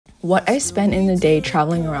What I spent in a day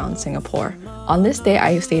traveling around Singapore. On this day,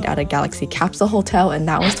 I stayed at a Galaxy Capsule Hotel and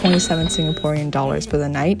that was 27 Singaporean dollars for the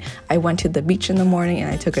night. I went to the beach in the morning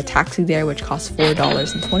and I took a taxi there which cost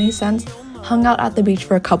 $4.20. Hung out at the beach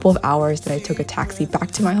for a couple of hours, then I took a taxi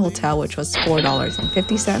back to my hotel which was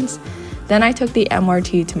 $4.50. Then I took the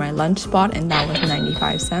MRT to my lunch spot and that was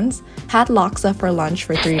 95 cents. Had laksa for lunch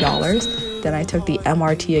for $3. Then I took the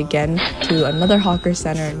MRT again to another hawker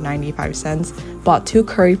center, 95 cents. Bought 2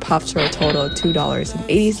 curry puffs for a total of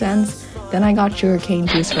 $2.80. Then I got sugarcane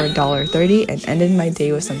juice for $1.30 and ended my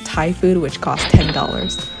day with some Thai food which cost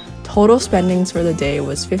 $10. Total spendings for the day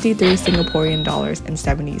was 53 Singaporean dollars and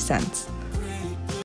 70 cents.